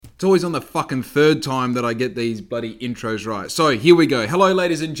It's always on the fucking third time that I get these bloody intros right. So here we go. Hello,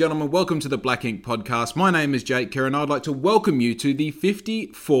 ladies and gentlemen. Welcome to the Black Ink Podcast. My name is Jake Kerr, and I'd like to welcome you to the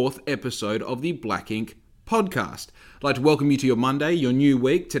 54th episode of the Black Ink Podcast. I'd like to welcome you to your Monday, your new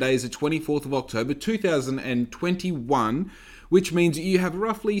week. Today is the 24th of October, 2021, which means you have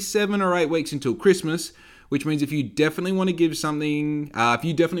roughly 7 or 8 weeks until Christmas. Which means if you definitely want to give someone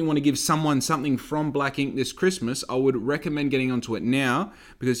something from Black Ink this Christmas, I would recommend getting onto it now,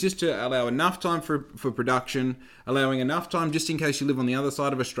 because just to allow enough time for production, allowing enough time just in case you live on the other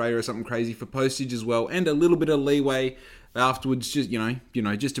side of Australia or something crazy for postage as well, and a little bit of leeway afterwards, just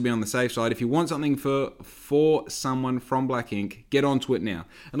just to be on the safe side. If you want something for someone from Black Ink, get onto it now.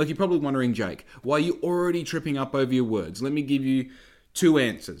 And look, you're probably wondering, Jake, why are you already tripping up over your words? Let me give you 2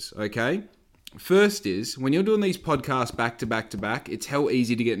 answers, okay? First is, when you're doing these podcasts back to back to back, it's hell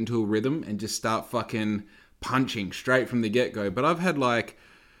easy to get into a rhythm and just start fucking punching straight from the get-go. But I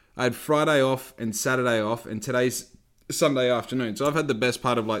had Friday off and Saturday off, and today's Sunday afternoon. So I've had the best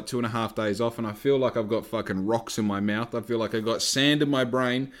part of like 2.5 days off, and I feel like I've got fucking rocks in my mouth. I feel like I've got sand in my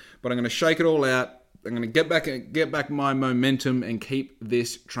brain, but I'm going to shake it all out. I'm going to get back my momentum and keep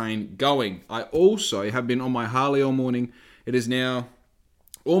this train going. I also have been on my Harley all morning. It is now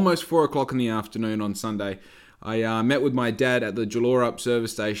almost 4 o'clock in the afternoon on Sunday. I met with my dad at the Jalora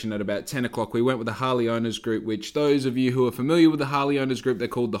service station at about 10 o'clock. We went with the Harley Owners Group, which those of you who are familiar with the Harley Owners Group, they're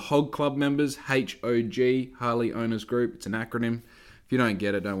called the HOG Club members, HOG, Harley Owners Group. It's an acronym. If you don't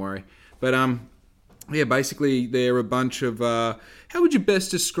get it, don't worry. But basically they're a bunch of, how would you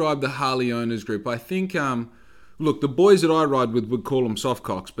best describe the Harley Owners Group? I think, look, the boys that I ride with would call them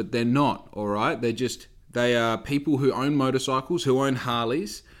softcocks, but they're not, all right? They are people who own motorcycles, who own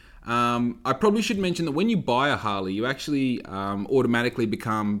Harleys. I probably should mention that when you buy a Harley, you actually automatically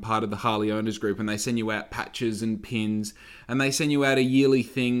become part of the Harley Owners Group, and they send you out patches and pins, and they send you out a yearly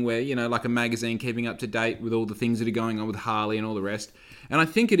thing where, like a magazine keeping up to date with all the things that are going on with Harley and all the rest. And I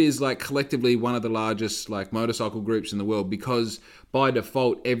think it is like collectively one of the largest like motorcycle groups in the world, because by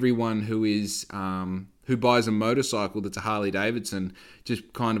default, everyone who buys a motorcycle that's a Harley Davidson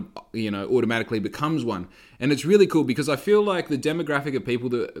just kind of, automatically becomes one. And it's really cool because I feel like the demographic of people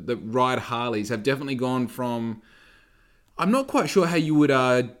that ride Harleys have definitely gone from, I'm not quite sure how you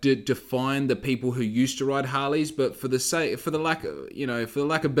would define the people who used to ride Harleys, but for the lack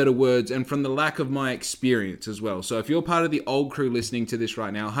of better words, and from the lack of my experience as well. So if you're part of the old crew listening to this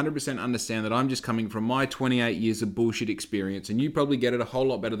right now, 100% understand that I'm just coming from my 28 years of bullshit experience, and you probably get it a whole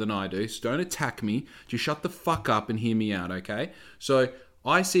lot better than I do. So don't attack me. Just shut the fuck up and hear me out, okay? So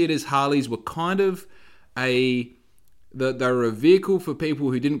I see it as Harleys were kind of they were a vehicle for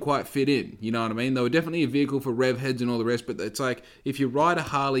people who didn't quite fit in, you know what I mean? They were definitely a vehicle for rev heads and all the rest, but it's like, if you ride a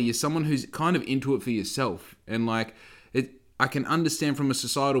Harley, you're someone who's kind of into it for yourself. And like, I can understand from a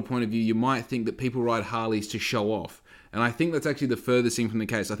societal point of view, you might think that people ride Harleys to show off. And I think that's actually the furthest thing from the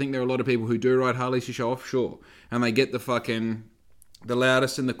case. I think there are a lot of people who do ride Harleys to show off, sure. And they get the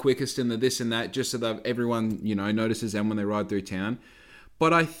loudest and the quickest and the this and that, just so that everyone, notices them when they ride through town.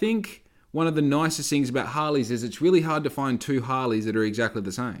 But I think one of the nicest things about Harleys is it's really hard to find 2 Harleys that are exactly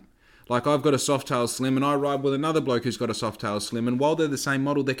the same. Like, I've got a Softail Slim, and I ride with another bloke who's got a Softail Slim, and while they're the same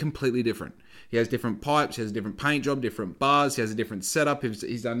model, they're completely different. He has different pipes, he has a different paint job, different bars, he has a different setup,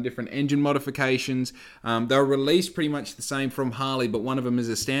 he's done different engine modifications. They're released pretty much the same from Harley, but one of them is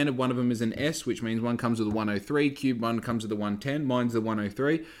a standard, one of them is an S, which means one comes with a 103 cube, one comes with a 110, mine's the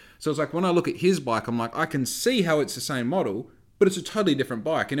 103. So it's like, when I look at his bike, I'm like, I can see how it's the same model, but it's a totally different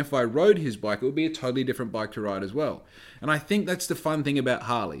bike. And if I rode his bike, it would be a totally different bike to ride as well. And I think that's the fun thing about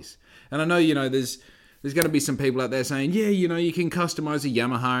Harleys. And I know, there's going to be some people out there saying, yeah, you can customize a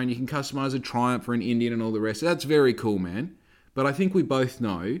Yamaha and you can customize a Triumph or an Indian and all the rest. That's very cool, man. But I think we both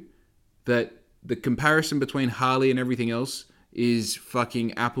know that the comparison between Harley and everything else is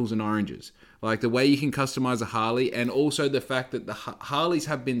fucking apples and oranges. Like, the way you can customize a Harley, and also the fact that the Harleys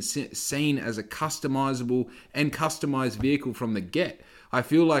have been seen as a customizable and customized vehicle from the get. I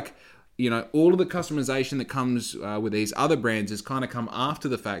feel like, all of the customization that comes with these other brands has kind of come after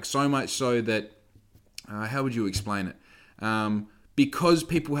the fact, so much so that, how would you explain it? Because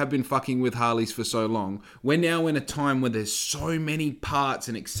people have been fucking with Harleys for so long, we're now in a time where there's so many parts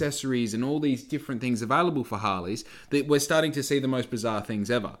and accessories and all these different things available for Harleys that we're starting to see the most bizarre things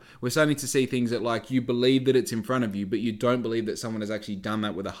ever. We're starting to see things that, like, you believe that it's in front of you, but you don't believe that someone has actually done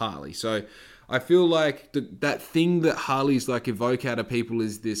that with a Harley. So I feel like that thing that Harleys like evoke out of people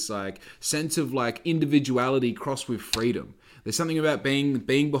is this like sense of like individuality crossed with freedom. There's something about being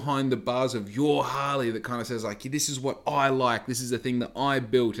behind the bars of your Harley that kind of says like, this is what I like. This is the thing that I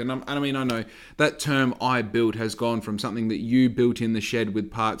built. And I mean, I know that term "I built" has gone from something that you built in the shed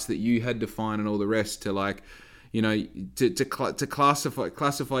with parts that you had to find and all the rest to like, you know, to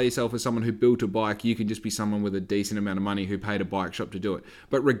classify yourself as someone who built a bike. You can just be someone with a decent amount of money who paid a bike shop to do it.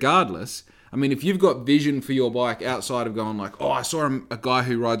 But regardless, I mean, if you've got vision for your bike outside of going like, oh, I saw a guy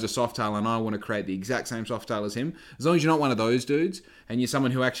who rides a Softail and I want to create the exact same Softail as him. As long as you're not one of those dudes and you're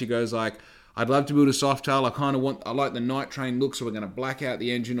someone who actually goes like, I'd love to build a Softail. I like the night train look, so we're going to black out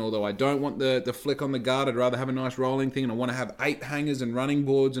the engine. Although I don't want the flick on the guard. I'd rather have a nice rolling thing, and I want to have 8 hangers and running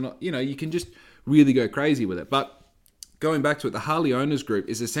boards, and you know, you can just really go crazy with it. But going back to it, the Harley Owners Group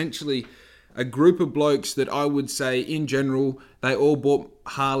is essentially a group of blokes that I would say, in general, they all bought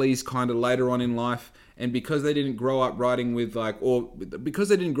Harleys kind of later on in life, and because they didn't grow up riding with because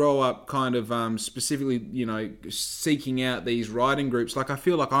they didn't grow up kind of specifically, you know, seeking out these riding groups. Like I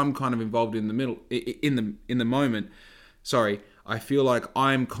feel like I'm kind of involved in the middle, in the moment. Sorry, I feel like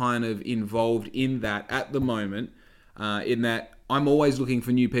I'm kind of involved in that at the moment, in that I'm always looking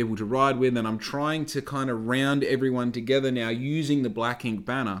for new people to ride with, and I'm trying to kind of round everyone together now using the Black Ink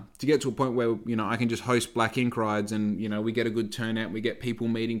banner to get to a point where, you know, I can just host Black Ink rides and, you know, we get a good turnout, we get people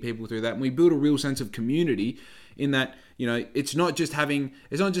meeting people through that, and we build a real sense of community in that, you know, it's not just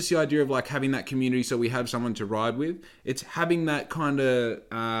the idea of like having that community so we have someone to ride with. It's having that kind of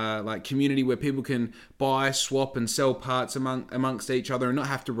like community where people can buy, swap, and sell parts amongst each other and not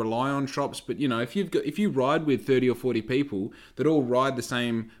have to rely on shops. But you know, if you ride with 30 or 40 people that all ride the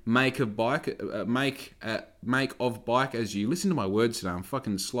same make of bike, make of bike as you. Listen to my words today. I'm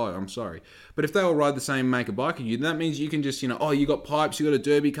fucking slow. I'm sorry. But if they all ride the same make of bike as you, that means you can just, you know, oh, you got pipes, you got a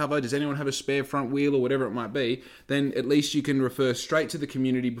derby cover. Does anyone have a spare front wheel or whatever it might be? Then at least you can refer straight to the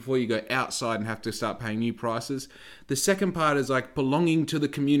community before you go outside and have to start paying new prices. The second part is like belonging to the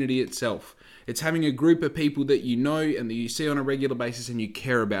community itself. It's having a group of people that you know and that you see on a regular basis and you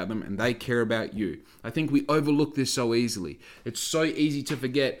care about them and they care about you. I think we overlook this so easily. It's so easy to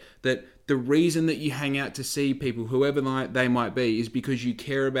forget that the reason that you hang out to see people, whoever they might be, is because you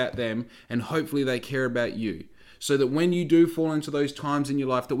care about them and hopefully they care about you. So that when you do fall into those times in your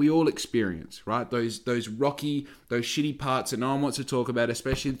life that we all experience, right? Those rocky, those shitty parts that no one wants to talk about,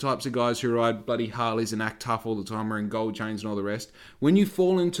 especially the types of guys who ride bloody Harleys and act tough all the time, wearing gold chains and all the rest. When you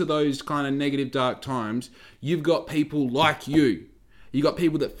fall into those kind of negative, dark times, you've got people like you. You got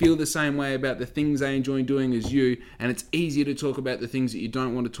people that feel the same way about the things they enjoy doing as you, and it's easier to talk about the things that you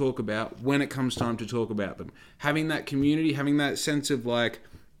don't want to talk about when it comes time to talk about them. Having that community, having that sense of like,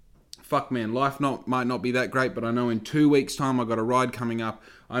 fuck man, life might not be that great, but I know in 2 weeks' time I got a ride coming up.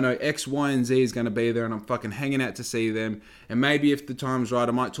 I know X, Y, and Z is going to be there, and I'm fucking hanging out to see them. And maybe if the time's right,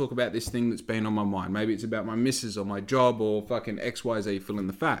 I might talk about this thing that's been on my mind. Maybe it's about my missus or my job or fucking X, Y, Z, fill in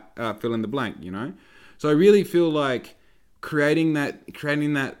the blank, you know. So I really feel like creating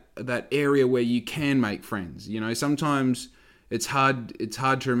that area where you can make friends. You know, sometimes it's hard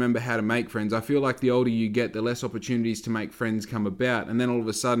to remember how to make friends. I feel like the older you get, the less opportunities to make friends come about, and then all of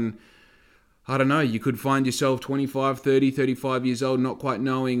a sudden, I don't know, you could find yourself 25, 30, 35 years old, not quite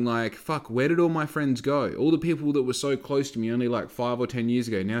knowing, like, fuck, where did all my friends go? All the people that were so close to me only like 5 or 10 years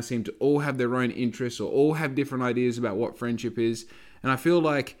ago now seem to all have their own interests or all have different ideas about what friendship is. And I feel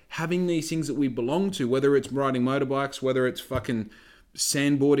like having these things that we belong to, whether it's riding motorbikes, whether it's fucking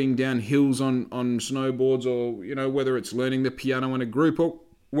sandboarding down hills on snowboards, or, you know, whether it's learning the piano in a group, or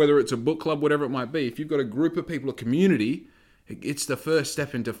whether it's a book club, whatever it might be, if you've got a group of people, a community, it's the first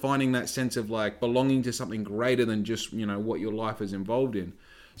step into finding that sense of like belonging to something greater than just, you know, what your life is involved in.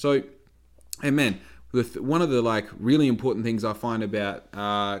 So, hey man, one of the like really important things I find about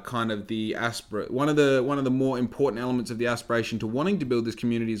kind of the one of the more important elements of the aspiration to wanting to build this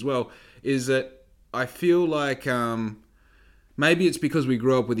community as well is that I feel like maybe it's because we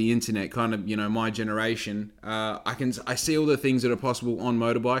grew up with the internet, kind of, you know, my generation. I see all the things that are possible on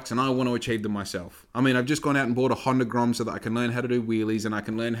motorbikes, and I want to achieve them myself. I mean, I've just gone out and bought a Honda Grom so that I can learn how to do wheelies, and I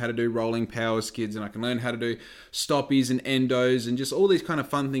can learn how to do rolling power skids, and I can learn how to do stoppies and endos, and just all these kind of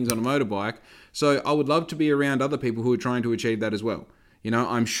fun things on a motorbike. So I would love to be around other people who are trying to achieve that as well. You know,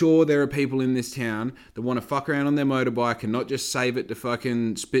 I'm sure there are people in this town that want to fuck around on their motorbike and not just save it to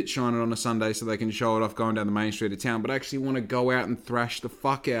fucking spit shine it on a Sunday so they can show it off going down the main street of town, but actually want to go out and thrash the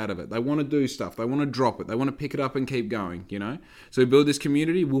fuck out of it. They want to do stuff. They want to drop it. They want to pick it up and keep going, you know? So we build this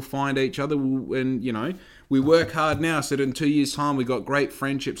community. We'll find each other. And, you know, we work hard now so that in 2 years' time we got great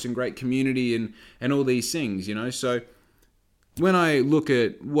friendships and great community and all these things, you know? So when I look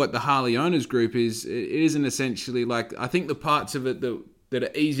at what the Harley Owners Group is, it isn't essentially like, I think the parts of it that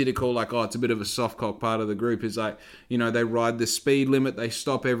are easy to call like, oh, it's a bit of a soft cock part of the group is like, you know, they ride the speed limit, they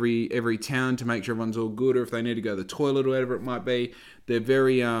stop every town to make sure everyone's all good, or if they need to go to the toilet or whatever it might be. They're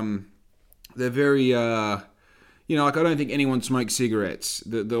very, you know, like I don't think anyone smokes cigarettes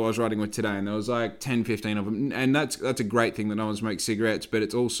that I was riding with today, and there was like 10, 15 of them, and that's a great thing that no one smokes cigarettes, but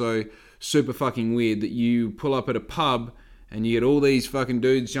it's also super fucking weird that you pull up at a pub and you get all these fucking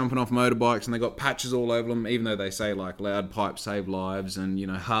dudes jumping off motorbikes and they got patches all over them, even though they say like loud pipes save lives and, you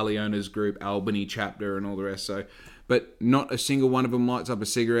know, Harley Owners Group, Albany chapter and all the rest. So, but not a single one of them lights up a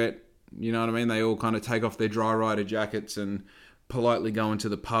cigarette. You know what I mean? They all kind of take off their dry rider jackets and politely go into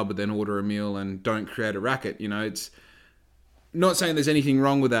the pub and then order a meal and don't create a racket. You know, it's not saying there's anything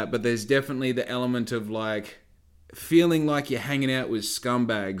wrong with that, but there's definitely the element of like feeling like you're hanging out with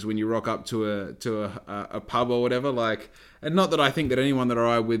scumbags when you rock up to a pub or whatever. Like, and not that I think that anyone that I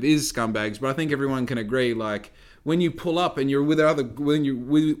ride with is scumbags, but I think everyone can agree, like, when you pull up and you're with when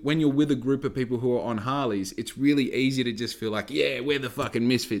you're with a group of people who are on Harleys, it's really easy to just feel like, yeah, we're the fucking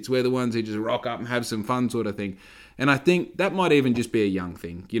misfits. We're the ones who just rock up and have some fun sort of thing. And I think that might even just be a young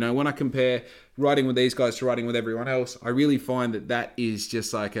thing. You know, when I compare riding with these guys to riding with everyone else, I really find that is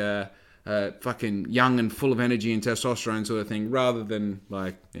just like a fucking young and full of energy and testosterone sort of thing, rather than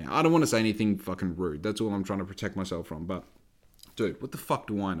like, yeah, I don't want to say anything fucking rude. That's all I'm trying to protect myself from. But dude, what the fuck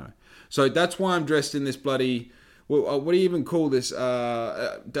do I know? So that's why I'm dressed in this bloody, what do you even call this?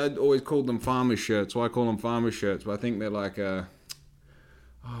 Dad always called them farmer shirts, so I call them farmer shirts, but I think they're like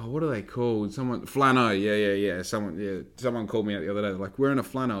what are they called? Flannel, yeah. Someone called me out the other day, like, wearing a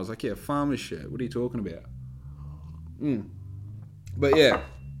flannel. I was like, yeah, farmer shirt. What are you talking about? But yeah,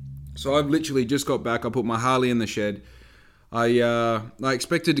 so I've literally just got back. I put my Harley in the shed. I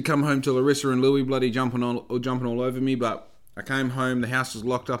expected to come home to Larissa and Louie bloody jumping all over me, but I came home, the house was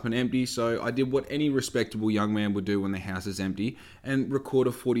locked up and empty, so I did what any respectable young man would do when the house is empty, and record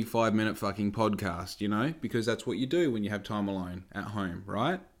a 45-minute fucking podcast, you know? Because that's what you do when you have time alone at home,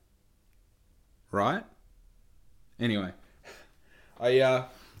 right? Right? Anyway, I've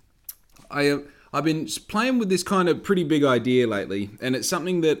been playing with this kind of pretty big idea lately, and it's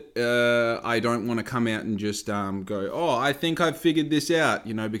something that I don't want to come out and just go, oh, I think I've figured this out,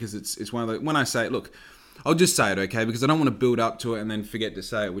 you know, because it's one of the, when I say it, look, I'll just say it, okay, because I don't want to build up to it and then forget to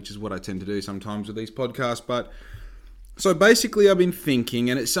say it, which is what I tend to do sometimes with these podcasts. But so basically I've been thinking,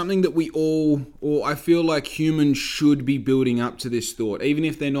 and it's something that we all, or I feel like humans should be building up to this thought. Even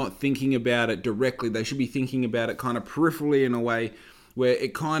if they're not thinking about it directly, they should be thinking about it kind of peripherally in a way where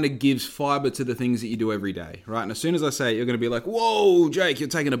it kind of gives fiber to the things that you do every day, right? And as soon as I say it, you're going to be like, whoa, Jake, you're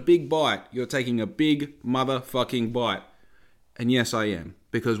taking a big bite. You're taking a big motherfucking bite. And yes, I am.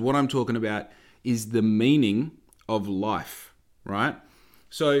 Because what I'm talking about is the meaning of life, right?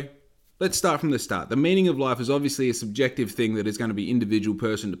 So let's start from the start. The meaning of life is obviously a subjective thing that is going to be individual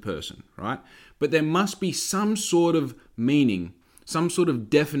person to person, right? But there must be some sort of meaning, some sort of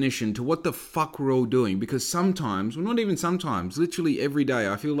definition to what the fuck we're all doing, because sometimes, well, not even sometimes, literally every day,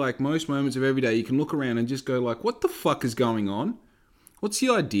 I feel like most moments of every day, you can look around and just go like, what the fuck is going on? What's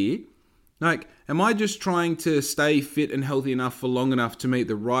the idea? Like, am I just trying to stay fit and healthy enough for long enough to meet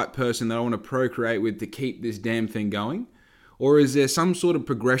the right person that I want to procreate with to keep this damn thing going? Or is there some sort of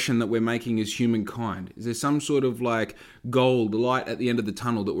progression that we're making as humankind? Is there some sort of like goal, the light at the end of the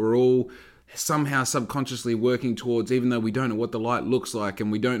tunnel that we're all somehow subconsciously working towards, even though we don't know what the light looks like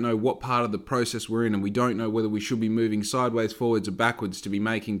and we don't know what part of the process we're in and we don't know whether we should be moving sideways, forwards or backwards to be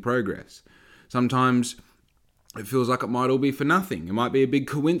making progress? Sometimes it feels like it might all be for nothing. It might be a big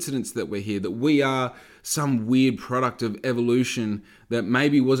coincidence that we're here, that we are some weird product of evolution that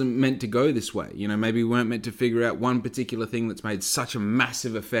maybe wasn't meant to go this way. You know, maybe we weren't meant to figure out one particular thing that's made such a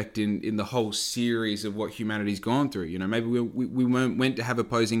massive effect in the whole series of what humanity's gone through. You know, maybe we weren't meant to have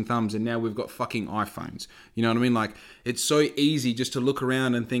opposing thumbs and now we've got fucking iPhones. You know what I mean? Like, it's so easy just to look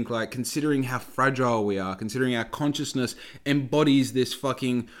around and think, like, considering how fragile we are, considering our consciousness embodies this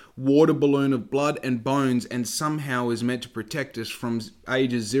fucking water balloon of blood and bones and somehow is meant to protect us from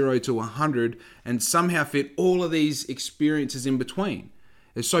ages 0 to 100 and somehow fit all of these experiences in between.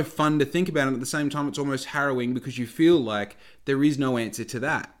 It's so fun to think about, and at the same time it's almost harrowing because you feel like there is no answer to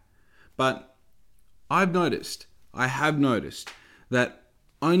that. But I have noticed that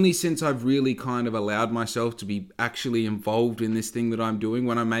only since I've really kind of allowed myself to be actually involved in this thing that I'm doing,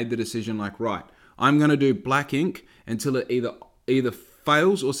 when I made the decision like, right, I'm going to do black ink until it either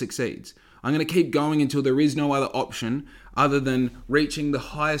fails or succeeds. I'm going to keep going until there is no other option other than reaching the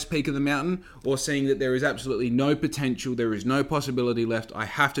highest peak of the mountain or seeing that there is absolutely no potential, there is no possibility left. I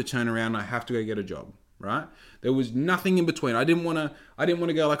have to turn around, I have to go get a job, right? There was nothing in between. I didn't want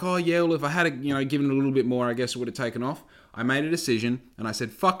to go like, oh yeah, well if I had given it a little bit more, I guess it would have taken off. I made a decision and I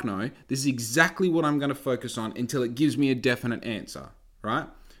said, fuck no, this is exactly what I'm going to focus on until it gives me a definite answer, right?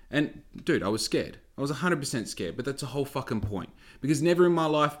 And dude, I was scared. I was 100% scared, but that's a whole fucking point. Because never in my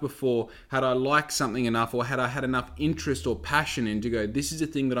life before had I liked something enough or had I had enough interest or passion in to go, this is a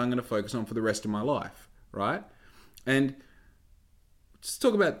thing that I'm going to focus on for the rest of my life, right? And let's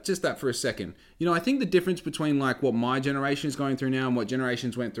talk about just that for a second. I think the difference between like what my generation is going through now and what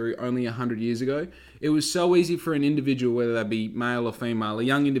generations went through only 100 years ago, it was so easy for an individual, whether that be male or female, a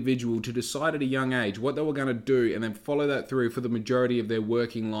young individual to decide at a young age what they were going to do and then follow that through for the majority of their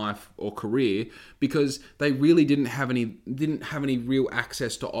working life or career, because they really didn't have any real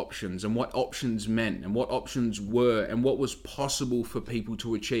access to options and what options meant and what options were and what was possible for people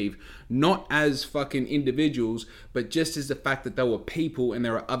to achieve, not as fucking individuals, but just as the fact that they were people and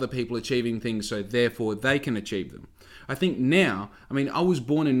there are other people achieving things, so therefore they can achieve them. I think now, I was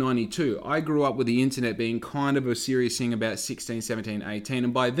born in 92. I grew up with the internet being kind of a serious thing about 16, 17, 18.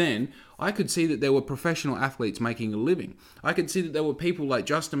 And by then, I could see that there were professional athletes making a living. I could see that there were people like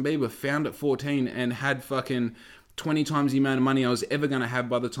Justin Bieber found at 14 and had fucking 20 times the amount of money I was ever going to have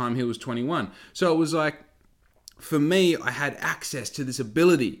by the time he was 21. So it was like, for me, I had access to this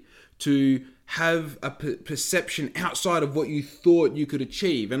ability to have a perception outside of what you thought you could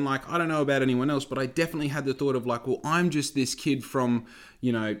achieve. And like, I don't know about anyone else, but I definitely had the thought of like, well, I'm just this kid from,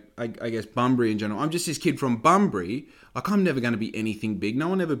 I guess Bunbury in general. I'm just this kid from Bunbury. Like, I'm never going to be anything big. No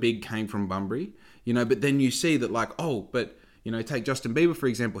one ever big came from Bunbury, but then you see that like, oh, but take Justin Bieber, for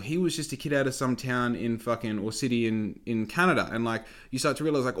example. He was just a kid out of some town in fucking, or city in Canada. And like, you start to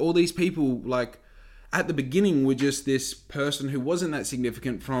realize like all these people, like, at the beginning were just this person who wasn't that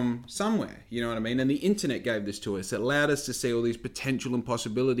significant from somewhere, you know what I mean? And the internet gave this to us. It allowed us to see all these potential and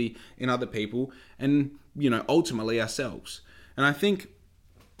possibility in other people and, ultimately ourselves. And I think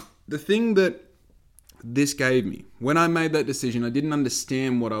the thing that this gave me, when I made that decision, I didn't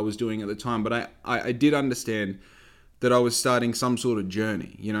understand what I was doing at the time, but I did understand that I was starting some sort of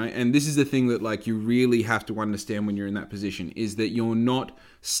journey, and this is the thing that like you really have to understand when you're in that position, is that you're not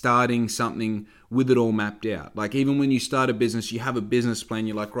starting something with it all mapped out. Like even when you start a business, you have a business plan.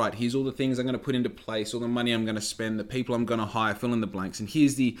 You're like, right, here's all the things I'm going to put into place, all the money I'm going to spend, the people I'm going to hire, fill in the blanks. And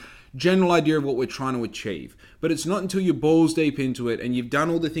here's the general idea of what we're trying to achieve. But it's not until you're balls deep into it and you've done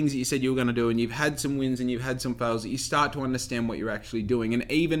all the things that you said you were going to do and you've had some wins and you've had some fails that you start to understand what you're actually doing.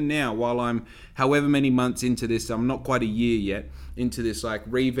 And even now, while I'm however many months into this, I'm not quite a year yet into this like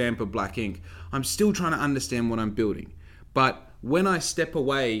revamp of Black Ink, I'm still trying to understand what I'm building. But when I step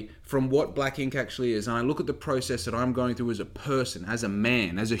away from what Black Ink actually is and I look at the process that I'm going through as a person, as a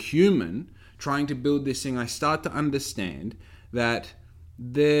man, as a human, trying to build this thing, I start to understand that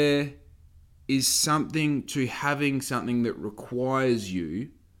there is something to having something that requires you,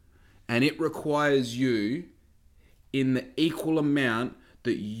 and it requires you in the equal amount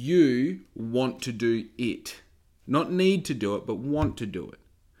that you want to do it. Not need to do it, but want to do it.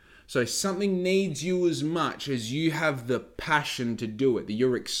 So something needs you as much as you have the passion to do it, that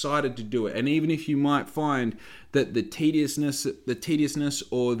you're excited to do it. And even if you might find that the tediousness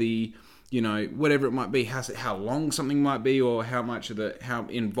or the, whatever it might be, how long something might be or how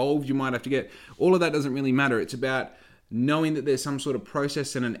involved you might have to get, all of that doesn't really matter. It's about knowing that there's some sort of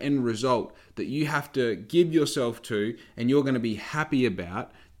process and an end result that you have to give yourself to and you're going to be happy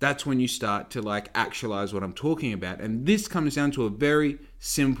about. That's when you start to like actualize what I'm talking about. And this comes down to a very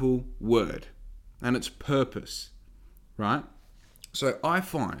simple word, and it's purpose, right? So I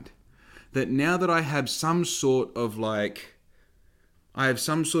find that now that I have some sort of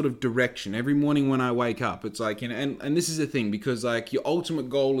direction every morning when I wake up, it's like, and this is the thing, because like your ultimate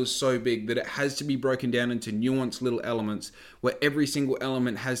goal is so big that it has to be broken down into nuanced little elements where every single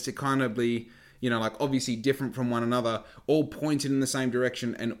element has to kind of be, obviously different from one another, all pointed in the same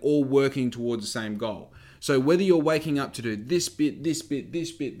direction and all working towards the same goal. So whether you're waking up to do this bit, this bit,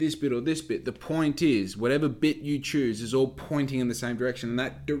 this bit, this bit, or this bit, the point is whatever bit you choose is all pointing in the same direction, and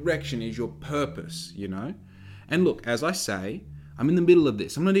that direction is your purpose, And look, as I say, I'm in the middle of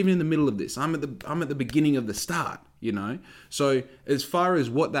this. I'm not even in the middle of this. I'm at the beginning of the start, So as far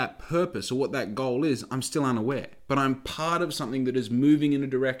as what that purpose or what that goal is, I'm still unaware. But I'm part of something that is moving in a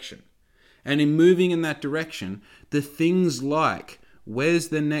direction. And in moving in that direction, the things like, where's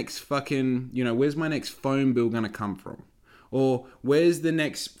the next fucking, where's my next phone bill going to come from? Or where's the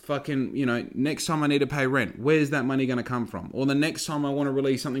next fucking, next time I need to pay rent, where's that money going to come from? Or the next time I want to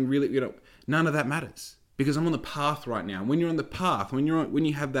release something really, none of that matters. Because I'm on the path right now. When you're on the path, when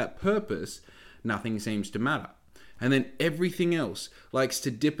you have that purpose, nothing seems to matter. And then everything else likes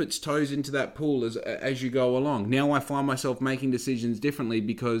to dip its toes into that pool as you go along. Now I find myself making decisions differently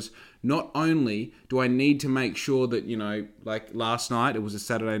because not only do I need to make sure that, like last night, it was a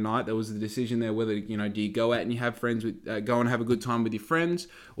Saturday night, there was a decision there whether, do you go out and you have friends with, go and have a good time with your friends,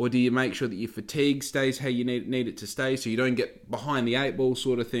 or do you make sure that your fatigue stays how you need it to stay so you don't get behind the eight ball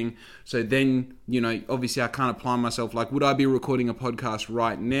sort of thing. So then, obviously I can't apply myself like, would I be recording a podcast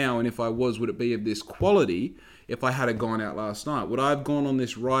right now? And if I was, would it be of this quality? If I had gone out last night, would I have gone on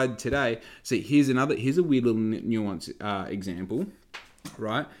this ride today? See, here's a weird little nuance example,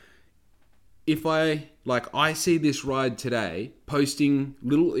 right? If I see this ride today, posting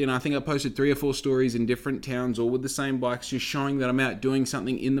little, I think I posted 3 or 4 stories in different towns, all with the same bikes, just showing that I'm out doing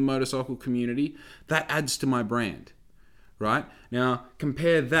something in the motorcycle community, that adds to my brand, right? Now,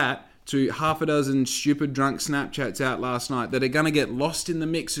 compare that to half a dozen stupid drunk Snapchats out last night that are going to get lost in the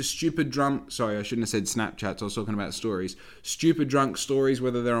mix of stupid drunk... Sorry, I shouldn't have said Snapchats. I was talking about stories. Stupid drunk stories,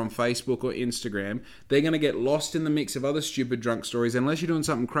 whether they're on Facebook or Instagram. They're going to get lost in the mix of other stupid drunk stories unless you're doing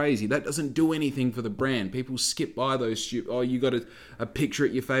something crazy. That doesn't do anything for the brand. People skip by those stupid... Oh, you got a picture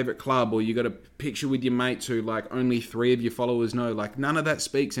at your favorite club, or you got a picture with your mates who only 3 of your followers know. None of that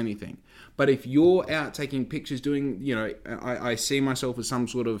speaks anything. But if you're out taking pictures, doing... I see myself as some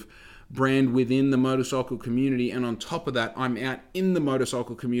sort of brand within the motorcycle community, and on top of that I'm out in the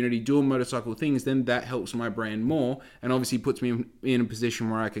motorcycle community doing motorcycle things, then that helps my brand more, and obviously puts me in a position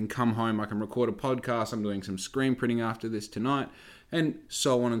where I can come home, I can record a podcast, I'm doing some screen printing after this tonight, and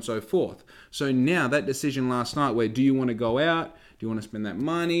so on and so forth. So now that decision last night, where do you want to go out, do you want to spend that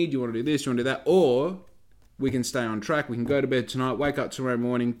money, do you want to do this, do you want to do that, or we can stay on track, we can go to bed tonight, wake up tomorrow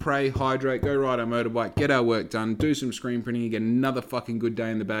morning, pray, hydrate, go ride our motorbike, get our work done, do some screen printing, and get another fucking good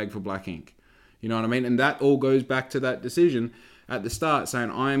day in the bag for Black Ink. You know what I mean? And that all goes back to that decision at the start, saying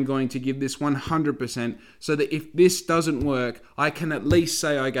I am going to give this 100%, so that if this doesn't work, I can at least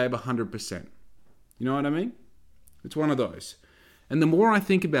say I gave 100%. You know what I mean? It's one of those. And the more I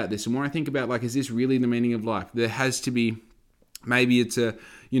think about this, the more I think about is this really the meaning of life? There has to be, maybe it's to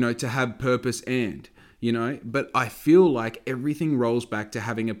have purpose and... but I feel like everything rolls back to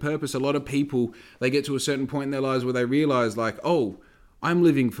having a purpose. A lot of people, they get to a certain point in their lives where they realize oh, I'm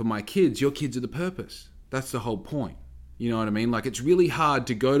living for my kids. Your kids are the purpose. That's the whole point. You know what I mean? It's really hard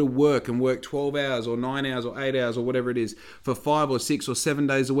to go to work and work 12 hours or 9 hours or 8 hours or whatever it is for 5 or 6 or 7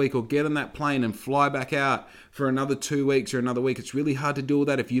 days a week, or get on that plane and fly back out for another 2 weeks or another week. It's really hard to do all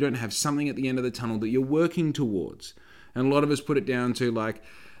that if you don't have something at the end of the tunnel that you're working towards. And a lot of us put it down to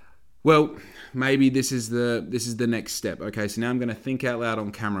well, maybe this is the next step. Okay, so now I'm going to think out loud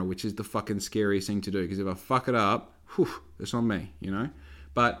on camera, which is the fucking scariest thing to do, because if I fuck it up, it's on me,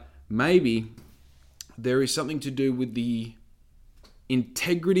 But maybe there is something to do with the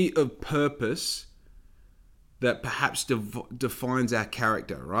integrity of purpose that perhaps defines our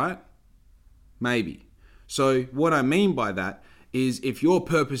character, right? Maybe. So what I mean by that is, if your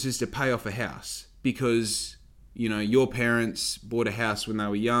purpose is to pay off a house because... your parents bought a house when they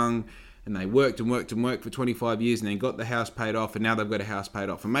were young, and they worked and worked and worked for 25 years, and then got the house paid off, and now they've got a house paid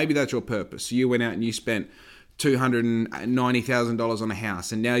off. And maybe that's your purpose. So you went out and you spent $290,000 on a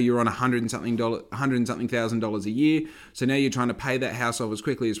house, and now you're on $100 and something thousand a year. So now you're trying to pay that house off as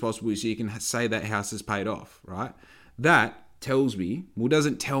quickly as possible so you can say that house is paid off, right? That tells me,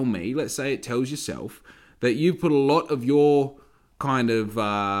 doesn't tell me, let's say it tells yourself that you've put a lot of your kind of...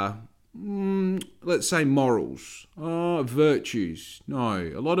 let's say morals, virtues,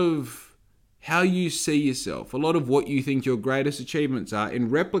 a lot of how you see yourself, a lot of what you think your greatest achievements are in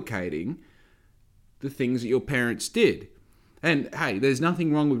replicating the things that your parents did. And hey, there's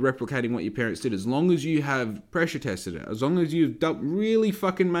nothing wrong with replicating what your parents did, as long as you have pressure tested it, as long as you've really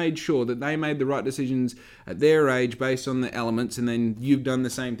fucking made sure that they made the right decisions at their age based on the elements, and then you've done the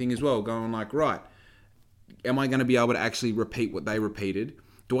same thing as well, going right, am I going to be able to actually repeat what they repeated?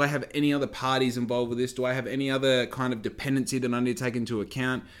 Do I have any other parties involved with this? Do I have any other kind of dependency that I need to take into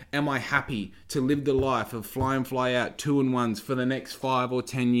account? Am I happy to live the life of fly in, fly out, 2-in-1s for the next 5 or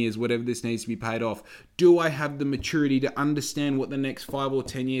 10 years, whatever this needs to be paid off? Do I have the maturity to understand what the next 5 or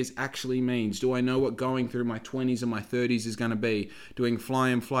 10 years actually means? Do I know what going through my 20s and my 30s is going to be? Doing fly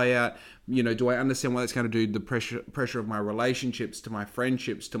in, fly out, do I understand what it's going to do to the pressure of my relationships, to my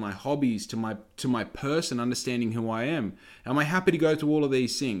friendships, to my hobbies, to my person, understanding who I am? Am I happy to go through all of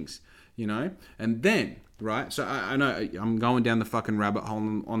these things? And then, right, so I know I'm going down the fucking rabbit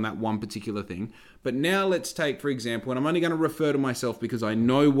hole on that one particular thing, but now let's take, for example, and I'm only going to refer to myself because I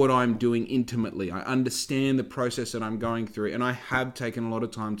know what I'm doing intimately. I understand the process that I'm going through, and I have taken a lot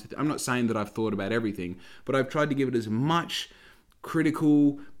of time I'm not saying that I've thought about everything, but I've tried to give it as much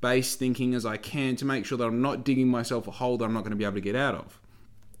critical based thinking as I can to make sure that I'm not digging myself a hole that I'm not going to be able to get out of.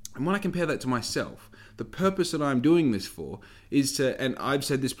 And when I compare that to myself, the purpose that I'm doing this for is to, and I've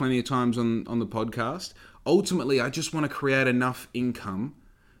said this plenty of times on the podcast, ultimately I just want to create enough income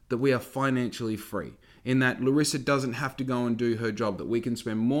that we are financially free. In that Larissa doesn't have to go and do her job, that we can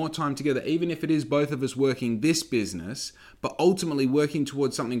spend more time together, even if it is both of us working this business, but ultimately working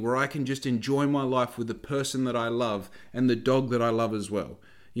towards something where I can just enjoy my life with the person that I love and the dog that I love as well.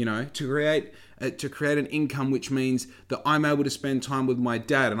 You know, to create an income, which means that I'm able to spend time with my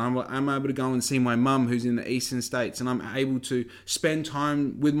dad, and I'm able to go and see my mum who's in the eastern states, and I'm able to spend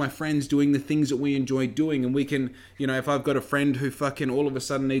time with my friends doing the things that we enjoy doing. And we can, you know, if I've got a friend who fucking all of a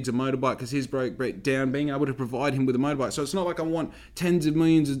sudden needs a motorbike because his broke down, being able to provide him with a motorbike. So it's not like I want tens of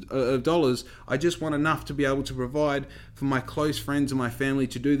millions of dollars. I just want enough to be able to provide for my close friends and my family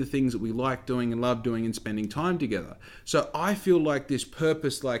to do the things that we like doing and love doing and spending time together. So I feel like this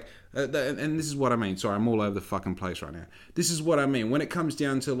purpose, like, and this is what I mean. Sorry, I'm all over the fucking place right now. This is what I mean. When it comes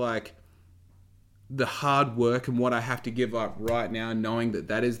down to like the hard work and what I have to give up right now, knowing that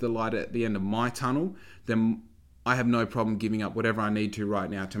that is the light at the end of my tunnel, then I have no problem giving up whatever I need to right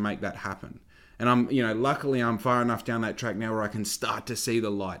now to make that happen. And I'm, you know, luckily I'm far enough down that track now where I can start to see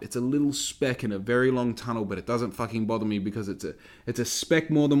the light. It's a little speck in a very long tunnel, but it doesn't fucking bother me because it's a speck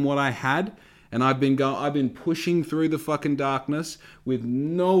more than what I had. And I've been pushing through the fucking darkness with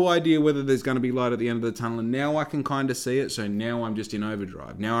no idea whether there's going to be light at the end of the tunnel. And now I can kind of see it. So now I'm just in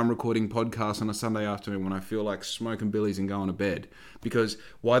overdrive. Now I'm recording podcasts on a Sunday afternoon when I feel like smoking billies and going to bed. Because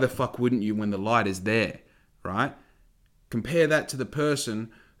why the fuck wouldn't you when the light is there, right? Compare that to the person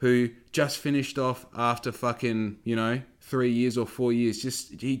who just finished off after fucking, 3 years or 4 years.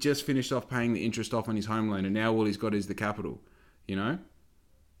 He just finished off paying the interest off on his home loan. And now all he's got is the capital,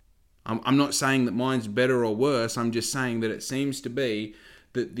 I'm not saying that mine's better or worse. I'm just saying that it seems to be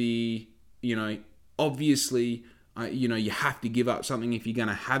that obviously, you have to give up something if you're going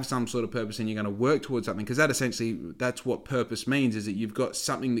to have some sort of purpose and you're going to work towards something. Because that's what purpose means, is that you've got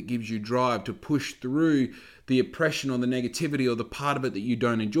something that gives you drive to push through the oppression or the negativity or the part of it that you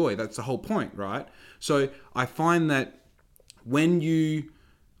don't enjoy. That's the whole point, right? So I find that when you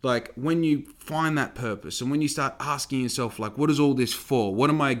find that purpose and when you start asking yourself, like, what is all this for?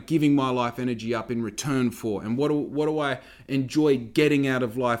 What am I giving my life energy up in return for? And what do I enjoy getting out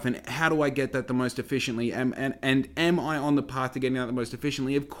of life? And how do I get that the most efficiently? And am I on the path to getting out the most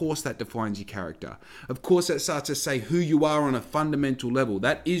efficiently? Of course that defines your character. Of course that starts to say who you are on a fundamental level.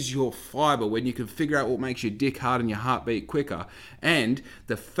 That is your fiber, when you can figure out what makes your dick hard and your heartbeat quicker. And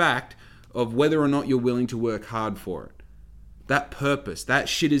the fact of whether or not you're willing to work hard for it. That purpose, that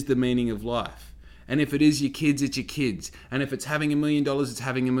shit is the meaning of life. And if it is your kids, it's your kids. And if it's having $1 million, it's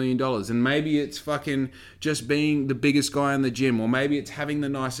having $1 million. And maybe it's fucking just being the biggest guy in the gym, or maybe it's having the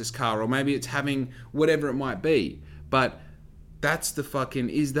nicest car, or maybe it's having whatever it might be. But that's the fucking,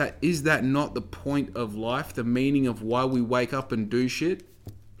 is that not the point of life? The meaning of why we wake up and do shit?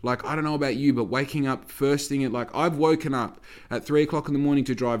 Like, I don't know about you, but waking up first thing I've woken up at 3 o'clock in the morning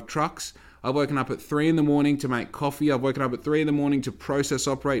to drive trucks. I've woken up at 3 in the morning to make coffee. I've woken up at 3 in the morning to process,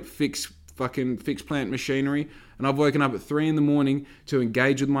 operate, fix plant machinery. And I've woken up at 3 in the morning to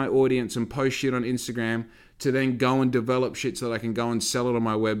engage with my audience and post shit on Instagram, to then go and develop shit so that I can go and sell it on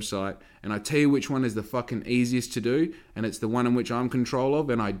my website. And I tell you which one is the fucking easiest to do. And it's the one in which I'm in control of.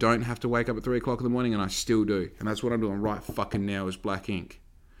 And I don't have to wake up at 3 o'clock in the morning, and I still do. And that's what I'm doing right fucking now, is Black Ink.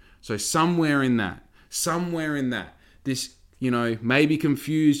 So somewhere in that, this, maybe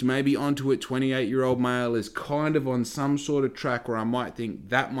confused, maybe onto it 28-year-old male is kind of on some sort of track where I might think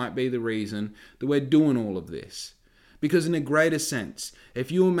that might be the reason that we're doing all of this. Because in a greater sense,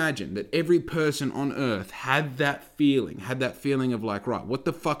 if you imagine that every person on earth had that feeling of like, right, what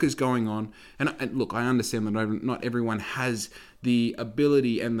the fuck is going on? And look, I understand that not everyone has the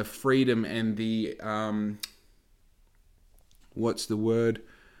ability and the freedom and the,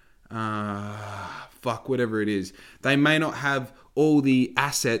 whatever it is. They may not have all the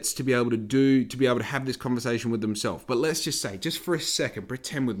assets to be able to have this conversation with themselves. But let's just say, just for a second,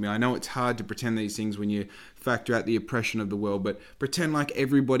 pretend with me. I know it's hard to pretend these things when you factor out the oppression of the world, but pretend like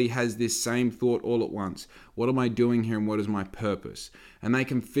everybody has this same thought all at once. What am I doing here and what is my purpose? And they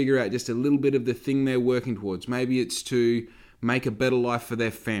can figure out just a little bit of the thing they're working towards. Maybe it's to make a better life for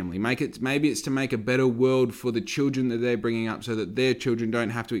their family. Maybe it's to make a better world for the children that they're bringing up so that their children don't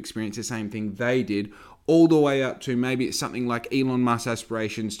have to experience the same thing they did, all the way up to maybe it's something like Elon Musk's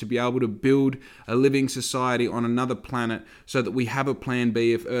aspirations to be able to build a living society on another planet so that we have a plan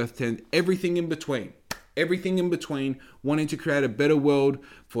B if Earth turns, everything in between. everything in between, wanting to create a better world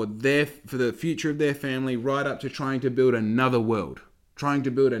for the future of their family, right up to trying to build another world, trying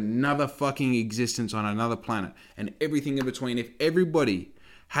to build another fucking existence on another planet, and everything in between. If everybody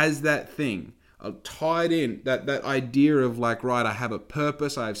has that thing tied in, that idea of like, right, I have a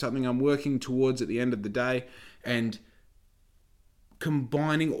purpose, I have something I'm working towards at the end of the day, and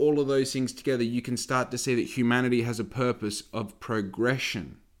combining all of those things together, you can start to see that humanity has a purpose of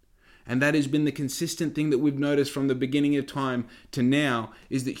progression. And that has been the consistent thing that we've noticed from the beginning of time to now,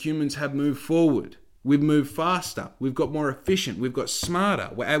 is that humans have moved forward. We've moved faster. We've got more efficient. We've got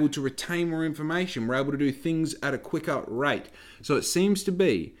smarter. We're able to retain more information. We're able to do things at a quicker rate. So it seems to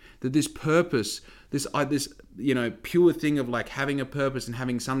be that this purpose, this pure thing of like having a purpose and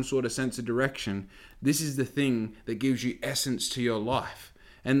having some sort of sense of direction, this is the thing that gives you essence to your life.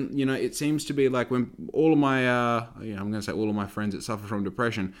 And, it seems to be like when all of my, I'm going to say all of my friends that suffer from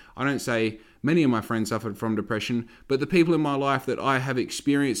depression, I don't say many of my friends suffered from depression, but the people in my life that I have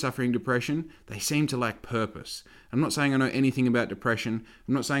experienced suffering depression, they seem to lack purpose. I'm not saying I know anything about depression.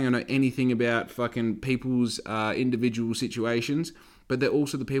 I'm not saying I know anything about fucking people's individual situations, but they're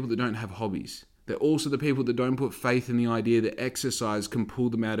also the people that don't have hobbies. They're also the people that don't put faith in the idea that exercise can pull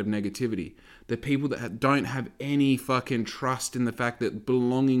them out of negativity. They're people that don't have any fucking trust in the fact that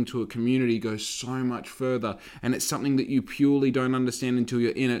belonging to a community goes so much further, and it's something that you purely don't understand until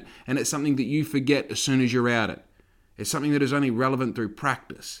you're in it, and it's something that you forget as soon as you're out it. It's something that is only relevant through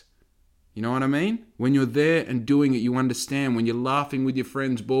practice. You know what I mean? When you're there and doing it, you understand. When you're laughing with your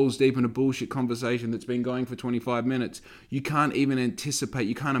friends balls deep in a bullshit conversation that's been going for 25 minutes, you can't even anticipate,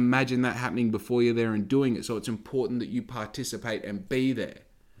 you can't imagine that happening before you're there and doing it. So it's important that you participate and be there,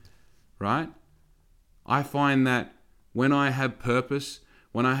 right? I find that when I have purpose,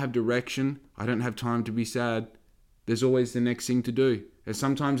 when I have direction, I don't have time to be sad. There's always the next thing to do. And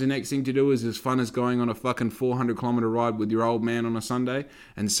sometimes the next thing to do is as fun as going on a fucking 400-kilometer ride with your old man on a Sunday.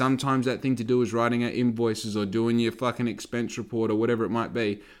 And sometimes that thing to do is writing out invoices or doing your fucking expense report or whatever it might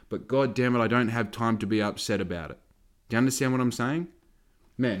be. But God damn it, I don't have time to be upset about it. Do you understand what I'm saying?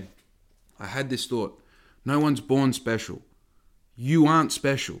 Man, I had this thought. No one's born special. You aren't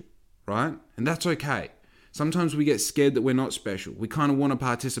special, right? And that's okay. Sometimes we get scared that we're not special. We kind of want a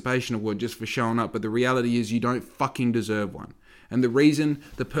participation award just for showing up. But the reality is you don't fucking deserve one. And the reason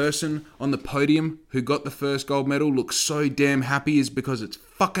the person on the podium who got the first gold medal looks so damn happy is because it's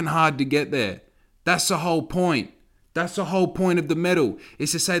fucking hard to get there. That's the whole point. That's the whole point of the medal,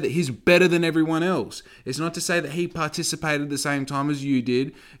 is to say that he's better than everyone else. It's not to say that he participated the same time as you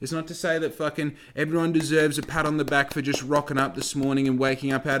did. It's not to say that fucking everyone deserves a pat on the back for just rocking up this morning and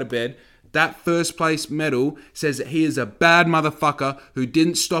waking up out of bed. That first place medal says that he is a bad motherfucker who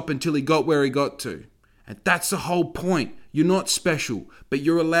didn't stop until he got where he got to. And that's the whole point. You're not special, but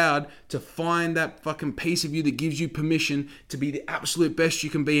you're allowed to find that fucking piece of you that gives you permission to be the absolute best you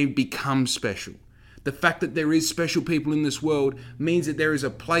can be and become special. The fact that there is special people in this world means that there is a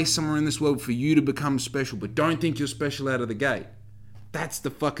place somewhere in this world for you to become special, but don't think you're special out of the gate. That's the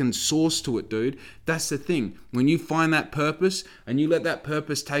fucking source to it, dude. That's the thing. When you find that purpose and you let that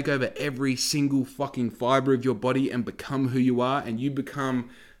purpose take over every single fucking fiber of your body and become who you are, and you become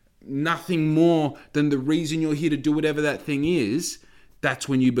nothing more than the reason you're here to do whatever that thing is, that's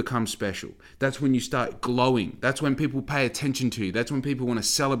when you become special. That's when you start glowing. That's when people pay attention to you. That's when people want to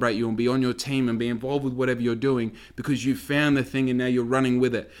celebrate you and be on your team and be involved with whatever you're doing, because you found the thing and now you're running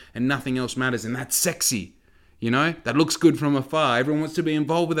with it and nothing else matters. And that's sexy. You know, that looks good from afar. Everyone wants to be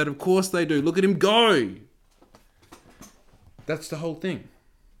involved with that. Of course they do. Look at him go. That's the whole thing.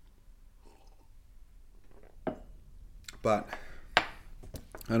 But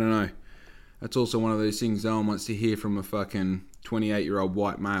I don't know. That's also one of those things no one wants to hear from a fucking 28-year-old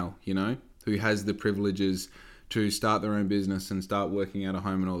white male, you know, who has the privileges to start their own business and start working out of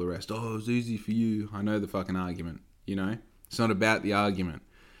home and all the rest. Oh, it's easy for you. I know the fucking argument, you know. It's not about the argument.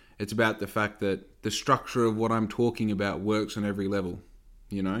 It's about the fact that the structure of what I'm talking about works on every level,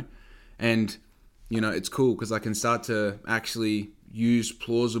 you know. And, you know, it's cool because I can start to actually use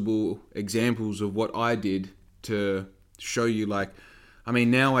plausible examples of what I did to show you, like, I mean,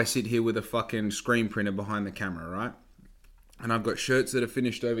 now I sit here with a fucking screen printer behind the camera, right? And I've got shirts that are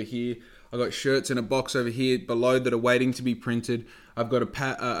finished over here. I've got shirts in a box over here below that are waiting to be printed. I've got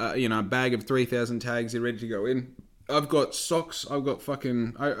a bag of 3,000 tags that are ready to go in. I've got socks. I've got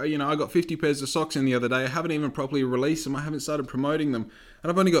fucking, I got 50 pairs of socks in the other day. I haven't even properly released them. I haven't started promoting them.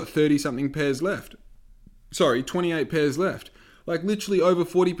 And I've only got 30 something pairs left. Sorry, 28 pairs left. Like literally over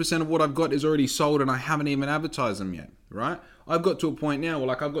 40% of what I've got is already sold and I haven't even advertised them yet, right? I've got to a point now where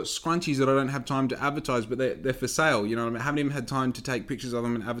like I've got scrunchies that I don't have time to advertise, but they're for sale. You know what I mean? I haven't even had time to take pictures of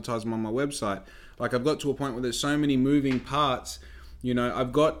them and advertise them on my website. Like I've got to a point where there's so many moving parts. You know,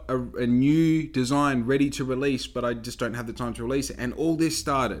 I've got a new design ready to release, but I just don't have the time to release it. And all this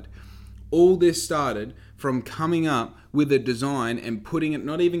started from coming up with a design and putting it,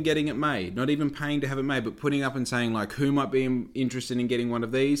 not even getting it made, not even paying to have it made, but putting up and saying like, who might be interested in getting one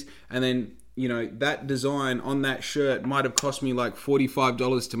of these? And then, you know, that design on that shirt might have cost me like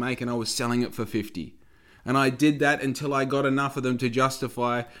 $45 to make and I was selling it for $50. And I did that until I got enough of them to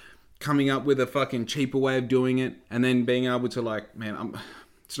justify coming up with a fucking cheaper way of doing it, and then being able to like, man,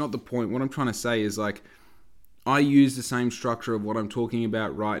 it's not the point. What I'm trying to say is like, I use the same structure of what I'm talking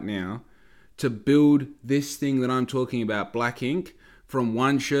about right now to build this thing that I'm talking about, Black Ink, from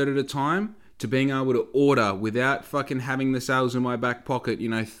one shirt at a time to being able to order without fucking having the sales in my back pocket, you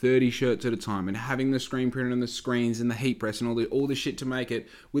know, 30 shirts at a time, and having the screen printer and the screens and the heat press and all the shit to make it,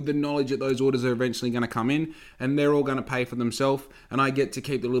 with the knowledge that those orders are eventually going to come in and they're all going to pay for themselves and I get to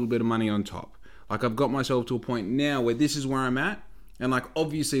keep a little bit of money on top. Like I've got myself to a point now where this is where I'm at, and like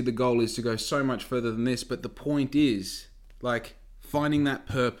obviously the goal is to go so much further than this, but the point is like finding that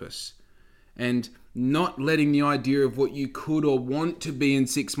purpose and not letting the idea of what you could or want to be in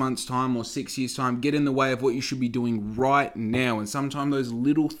 6 months' time or 6 years' time get in the way of what you should be doing right now. And sometimes those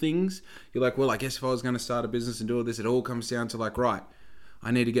little things, you're like, well, I guess if I was going to start a business and do all this, it all comes down to like, right,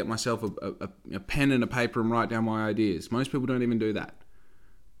 I need to get myself a pen and a paper and write down my ideas. Most people don't even do that.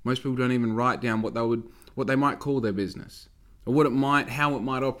 Most people don't even write down what they might call their business, or how it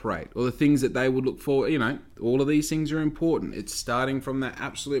might operate, or the things that they would look for. You know, all of these things are important. It's starting from that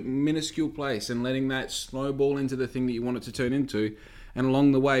absolute minuscule place and letting that snowball into the thing that you want it to turn into. And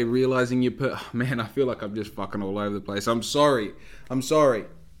along the way, realizing man, I feel like I'm just fucking all over the place. I'm sorry.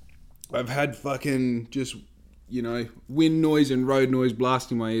 I've had fucking just, you know, wind noise and road noise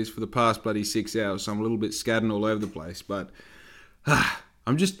blasting my ears for the past bloody 6 hours. So I'm a little bit scattered all over the place, but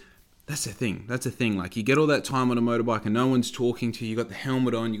that's the thing. Like you get all that time on a motorbike and no one's talking to you. You got the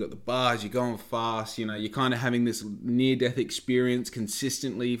helmet on, you got the bars, you're going fast. You know, you're kind of having this near-death experience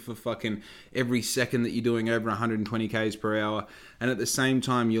consistently for fucking every second that you're doing over 120 k's per hour. And at the same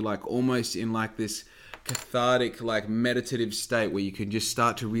time, you're like almost in like this cathartic, like meditative state where you can just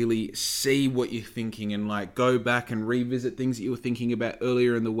start to really see what you're thinking and like go back and revisit things that you were thinking about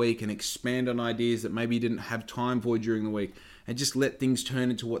earlier in the week and expand on ideas that maybe you didn't have time for during the week. And just let things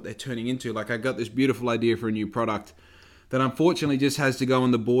turn into what they're turning into. Like I got this beautiful idea for a new product that unfortunately just has to go on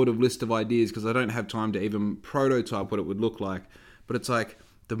the board of list of ideas because I don't have time to even prototype what it would look like. But it's like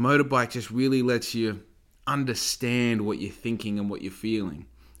the motorbike just really lets you understand what you're thinking and what you're feeling.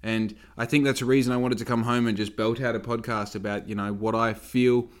 And I think that's a reason I wanted to come home and just belt out a podcast about, you know, what I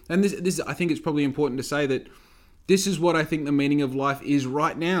feel. And this I think it's probably important to say that this is what I think the meaning of life is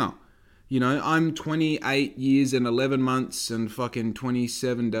right now. You know, I'm 28 years and 11 months and fucking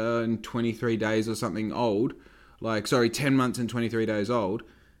 27 and 23 days or something old. 10 months and 23 days old.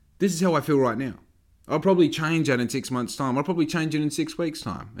 This is how I feel right now. I'll probably change that in 6 months' time. I'll probably change it in 6 weeks'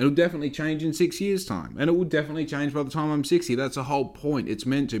 time. It'll definitely change in 6 years' time. And it will definitely change by the time I'm 60. That's the whole point. It's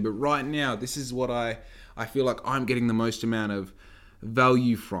meant to. But right now, this is what I feel like I'm getting the most amount of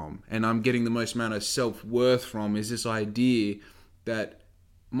value from. And I'm getting the most amount of self-worth from, is this idea that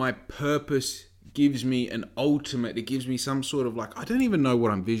my purpose gives me it gives me some sort of like, I don't even know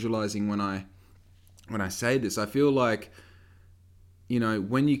what I'm visualizing when I say this. I feel like, you know,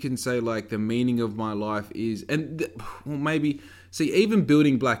 when you can say like the meaning of my life is, even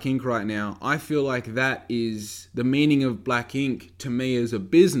building Black Ink right now, I feel like that is the meaning of Black Ink to me as a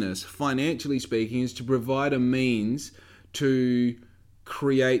business, financially speaking, is to provide a means to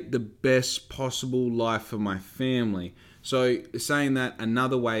create the best possible life for my family. So saying that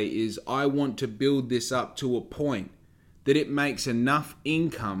another way is I want to build this up to a point that it makes enough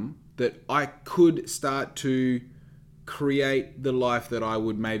income that I could start to create the life that I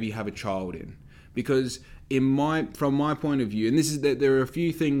would maybe have a child in. Because from my point of view, and this is that there are a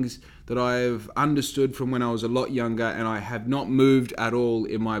few things that I've understood from when I was a lot younger and I have not moved at all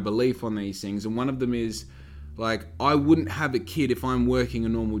in my belief on these things. And one of them is like, I wouldn't have a kid if I'm working a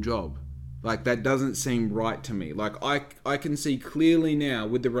normal job. Like, that doesn't seem right to me. Like, I can see clearly now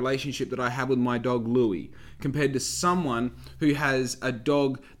with the relationship that I have with my dog Louie, compared to someone who has a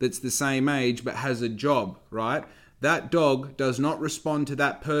dog that's the same age but has a job, right? That dog does not respond to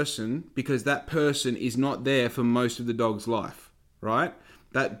that person because that person is not there for most of the dog's life, right?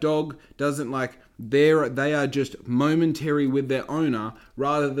 That dog doesn't they are just momentary with their owner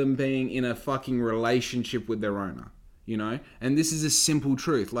rather than being in a fucking relationship with their owner. you know? And this is a simple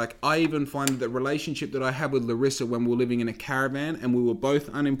truth. Like, I even find that the relationship that I had with Larissa when we were living in a caravan and we were both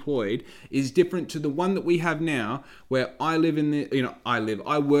unemployed is different to the one that we have now, where I live in the,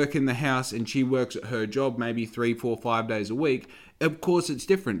 I work in the house and she works at her job maybe 3, 4, 5 days a week. Of course it's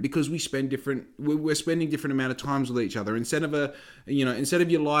different because we're spending different amount of times with each other. Instead of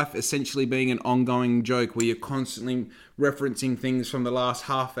your life essentially being an ongoing joke where you're constantly referencing things from the last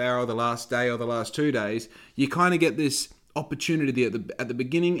half hour or the last day or the last 2 days, you kind of get this opportunity at the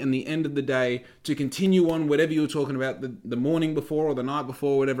beginning and the end of the day to continue on whatever you were talking about the morning before or the night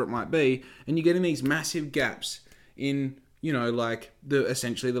before, whatever it might be, and you're getting these massive gaps in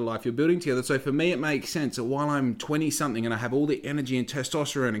essentially the life you're building together. So for me, it makes sense that while I'm 20 something and I have all the energy and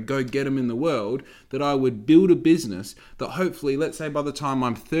testosterone and go get them in the world, that I would build a business that hopefully, let's say by the time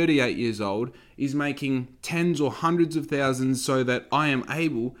I'm 38 years old, is making tens or hundreds of thousands, so that I am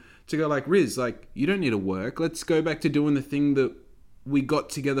able to go like, Riz, like, you don't need to work. Let's go back to doing the thing that we got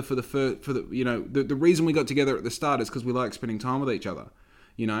together the reason we got together at the start is because we like spending time with each other,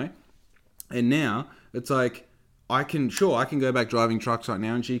 And now it's like, I can go back driving trucks right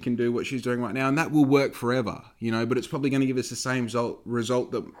now and she can do what she's doing right now, and that will work forever, but it's probably going to give us the same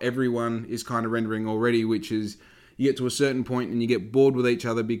result that everyone is kind of rendering already, which is you get to a certain point and you get bored with each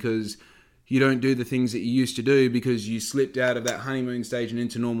other because you don't do the things that you used to do because you slipped out of that honeymoon stage and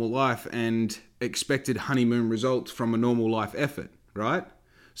into normal life and expected honeymoon results from a normal life effort, right?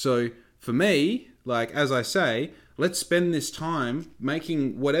 So for me, like, as I say, let's spend this time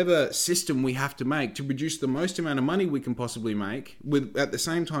making whatever system we have to make to produce the most amount of money we can possibly make, with at the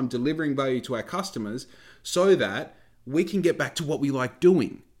same time delivering value to our customers, so that we can get back to what we like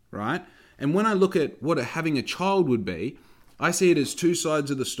doing, right? And when I look at what having a child would be, I see it as two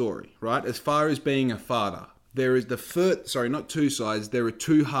sides of the story, right? As far as being a father, there is not two sides, there are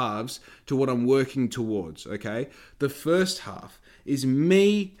two halves to what I'm working towards, okay? The first half is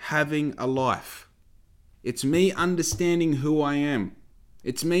me having a life. It's me understanding who I am.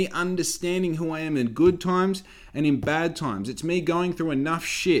 It's me understanding who I am in good times and in bad times. It's me going through enough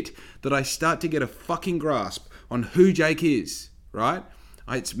shit that I start to get a fucking grasp on who Jake is, right?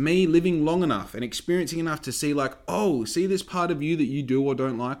 It's me living long enough and experiencing enough to see like, oh, see this part of you that you do or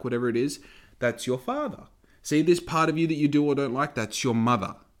don't like, whatever it is, that's your father. See this part of you that you do or don't like, that's your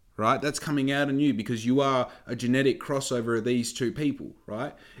mother. Right? That's coming out in you because you are a genetic crossover of these two people,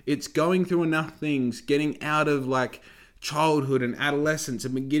 right? It's going through enough things, getting out of like childhood and adolescence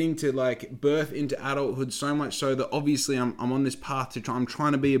and beginning to like birth into adulthood, so much so that obviously I'm on this path I'm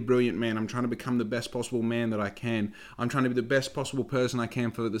trying to be a brilliant man. I'm trying to become the best possible man that I can. I'm trying to be the best possible person I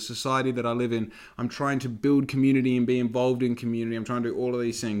can for the society that I live in. I'm trying to build community and be involved in community. I'm trying to do all of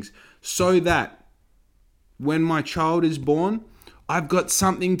these things so that when my child is born, I've got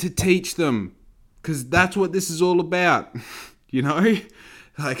something to teach them, because that's what this is all about,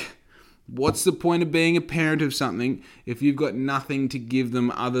 Like, what's the point of being a parent of something if you've got nothing to give them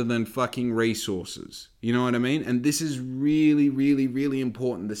other than fucking resources? You know what I mean? And this is really, really, really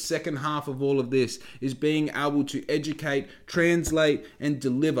important. The second half of all of this is being able to educate, translate, and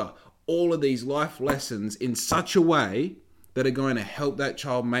deliver all of these life lessons in such a way that are going to help that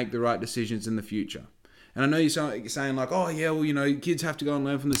child make the right decisions in the future. And I know you're saying like, oh yeah, well, kids have to go and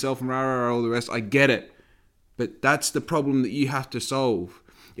learn from themselves and all the rest. I get it. But that's the problem that you have to solve.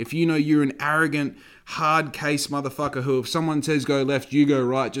 If you're an arrogant, hard case motherfucker who if someone says go left, you go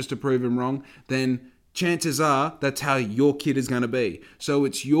right just to prove them wrong, then chances are that's how your kid is going to be. So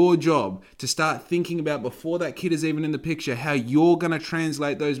it's your job to start thinking about, before that kid is even in the picture, how you're going to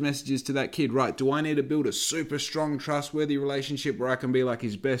translate those messages to that kid. Right, do I need to build a super strong, trustworthy relationship where I can be like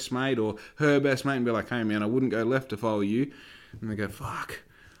his best mate or her best mate and be like, hey man, I wouldn't go left if I were you. And they go, fuck,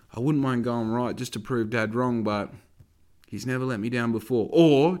 I wouldn't mind going right just to prove dad wrong, but he's never let me down before.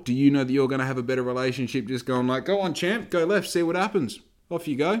 Or do you know that you're going to have a better relationship just going like, go on champ, go left, see what happens. Off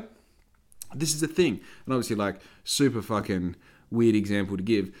you go. This is the thing. And obviously like super fucking weird example to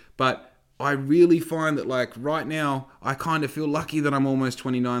give, but I really find that like right now I kind of feel lucky that I'm almost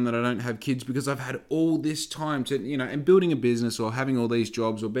 29, that I don't have kids, because I've had all this time to, and building a business or having all these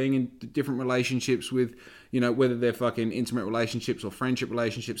jobs or being in different relationships with, whether they're fucking intimate relationships or friendship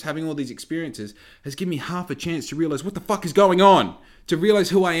relationships, having all these experiences has given me half a chance to realize what the fuck is going on, to realize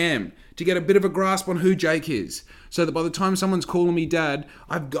who I am, to get a bit of a grasp on who Jake is, so that by the time someone's calling me dad,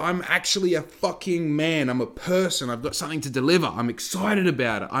 I'm actually a fucking man. I'm a person. I've got something to deliver. I'm excited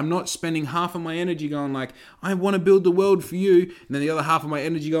about it. I'm not spending half of my energy going like, I want to build the world for you, and then the other half of my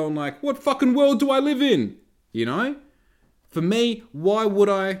energy going like, what fucking world do I live in? For me, why would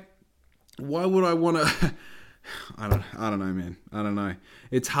I want to... I don't know, man. I don't know.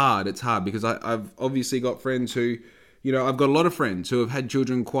 It's hard because I've obviously got friends who You know, I've got a lot of friends who have had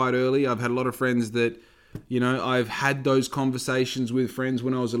children quite early. I've had a lot of friends that, you know, I've had those conversations with friends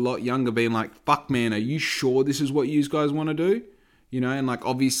when I was a lot younger, being like, fuck man, are you sure this is what you guys want to do? You know, and like,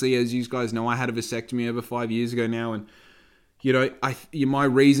 obviously, as you guys know, I had a vasectomy over 5 years ago now, and you know, my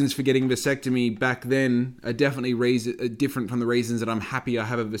reasons for getting vasectomy back then are definitely different from the reasons that I'm happy I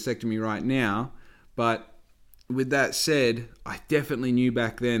have a vasectomy right now. But with that said, I definitely knew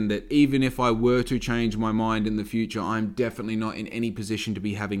back then that even if I were to change my mind in the future, I'm definitely not in any position to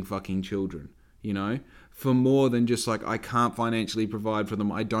be having fucking children, you know? For more than just like, I can't financially provide for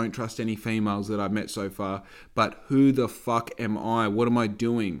them. I don't trust any females that I've met so far. But who the fuck am I? What am I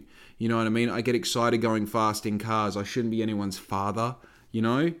doing? You know what I mean? I get excited going fast in cars. I shouldn't be anyone's father, you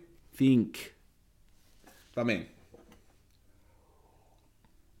know? Think. But man,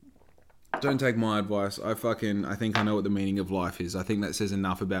 don't take my advice. I think I know what the meaning of life is. I think that says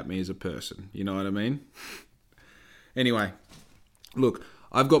enough about me as a person. You know what I mean? Anyway, look,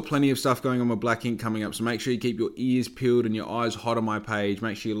 I've got plenty of stuff going on with Black Ink coming up, so make sure you keep your ears peeled and your eyes hot on my page.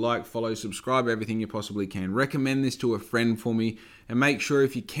 Make sure you like, follow, subscribe, everything you possibly can. Recommend this to a friend for me, and make sure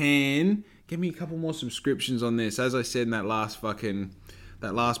if you can, give me a couple more subscriptions on this. As I said in that last podcast,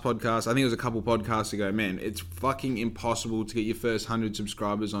 I think it was a couple podcasts ago, man, it's fucking impossible to get your first 100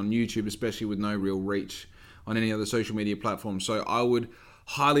 subscribers on YouTube, especially with no real reach on any other social media platform. So I would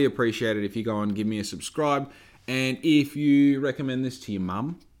highly appreciate it if you go and give me a subscribe. And if you recommend this to your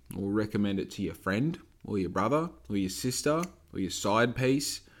mum, or recommend it to your friend, or your brother, or your sister, or your side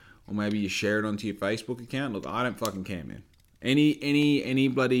piece, or maybe you share it onto your Facebook account, look, I don't fucking care, man. Any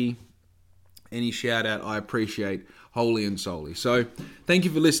shout out, I appreciate wholly and solely. So, thank you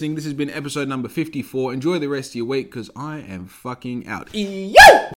for listening. This has been episode number 54. Enjoy the rest of your week, because I am fucking out.